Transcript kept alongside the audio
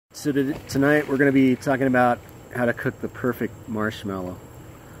So tonight we're going to be talking about how to cook the perfect marshmallow.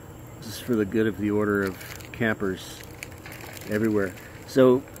 This is for the good of the order of campers everywhere.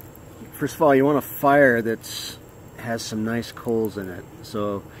 So first of all, you want a fire that has some nice coals in it.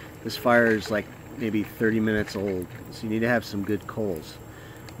 So this fire is like maybe 30 minutes old. So you need to have some good coals,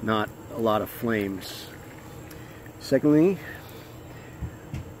 not a lot of flames. Secondly,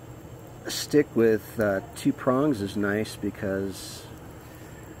 a stick with 2 prongs is nice because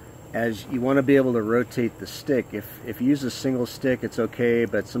as you want to be able to rotate the stick. If you use a single stick, it's okay,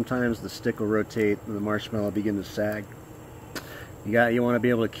 but sometimes the stick will rotate and the marshmallow will begin to sag. You want to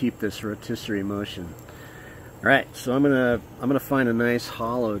be able to keep this rotisserie motion. All right, so I'm gonna find a nice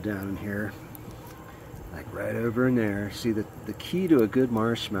hollow down in here, like right over in there. See, the key to a good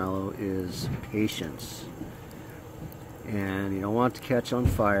marshmallow is patience, and you don't want it to catch on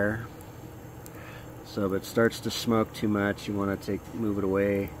fire. So if it starts to smoke too much, you want to move it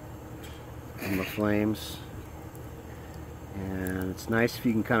away from the flames. And it's nice if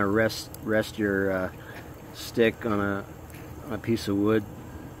you can kind of rest your stick on a piece of wood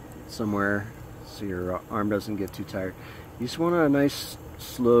somewhere so your arm doesn't get too tired. You just want a nice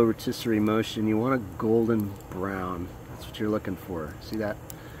slow rotisserie motion. You want a golden brown. That's what you're looking for. See that?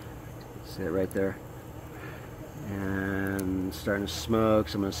 See it right there? And it's starting to smoke,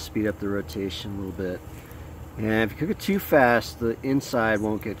 so I'm going to speed up the rotation a little bit. And if you cook it too fast, the inside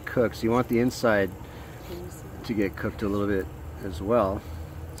won't get cooked. So you want the inside to get cooked a little bit as well.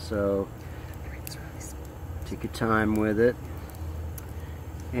 So take your time with it.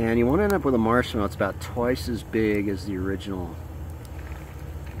 And you want to end up with a marshmallow that's about twice as big as the original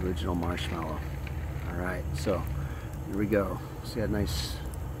marshmallow. Alright, so here we go. See that nice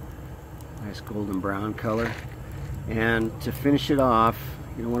golden brown color? And to finish it off,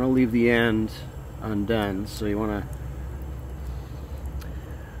 you don't want to leave the end undone, so you want to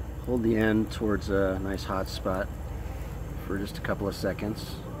hold the end towards a nice hot spot for just a couple of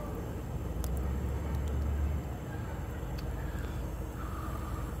seconds.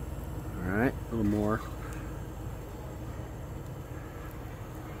 Alright, a little more.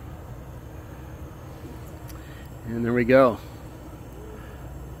 And there we go.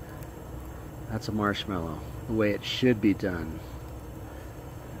 That's a marshmallow, the way it should be done.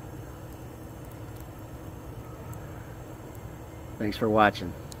 Thanks for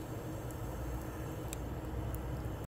watching.